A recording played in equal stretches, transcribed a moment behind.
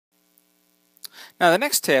Now the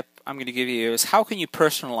next tip I'm going to give you is how can you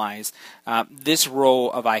personalize this row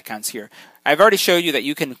of icons here. I've already showed you that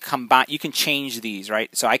you can combine, you can change these,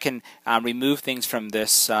 right? So I can remove things from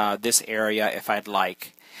this this area if I'd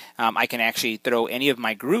like. I can actually throw any of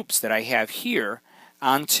my groups that I have here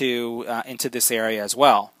onto into this area as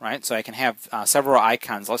well, right? So I can have several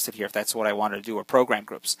icons listed here if that's what I wanted to do, or program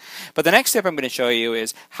groups. But the next step I'm going to show you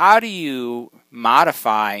is how do you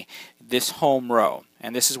modify this home row.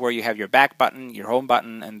 And this is where you have your back button, your home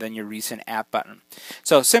button, and then your recent app button.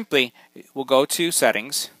 So simply, we'll go to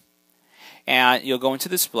settings, and you'll go into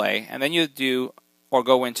display, and then you'll do or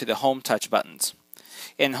go into the home touch buttons.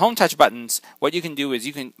 In home touch buttons, what you can do is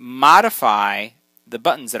you can modify the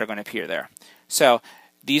buttons that are going to appear there. So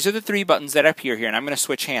these are the 3 buttons that appear here, and I'm going to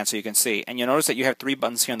switch hands so you can see. And you'll notice that you have 3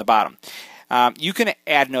 buttons here on the bottom. You can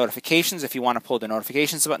add notifications if you want to pull the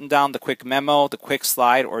notifications button down, the quick memo, the quick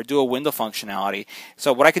slide, or do a window functionality.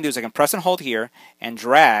 So what I can do is I can press and hold here and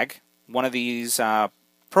drag one of these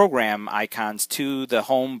program icons to the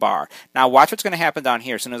home bar. Now watch what's going to happen down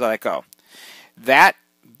here as soon as I let go. That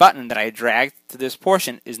button that I dragged to this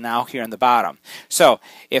portion is now here on the bottom. So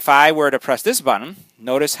if I were to press this button,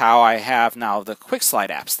 notice how I have now the quick slide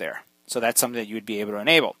apps there. So that's something that you would be able to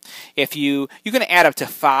enable. If you can add up to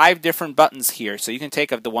 5 different buttons here. So you can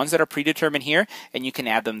take of the ones that are predetermined here and you can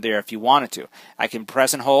add them there if you wanted to. I can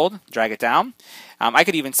press and hold, drag it down. I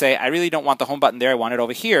could even say I really don't want the home button there, I want it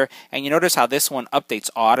over here. And you notice how this one updates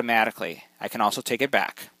automatically. I can also take it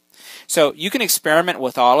back. So you can experiment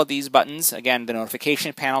with all of these buttons. Again, the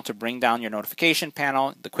notification panel to bring down your notification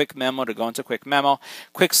panel, the quick memo to go into quick memo,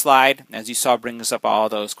 quick slide, as you saw, brings up all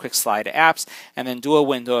those quick slide apps, and then dual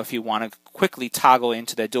window if you want to quickly toggle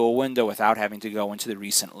into the dual window without having to go into the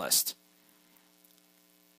recent list.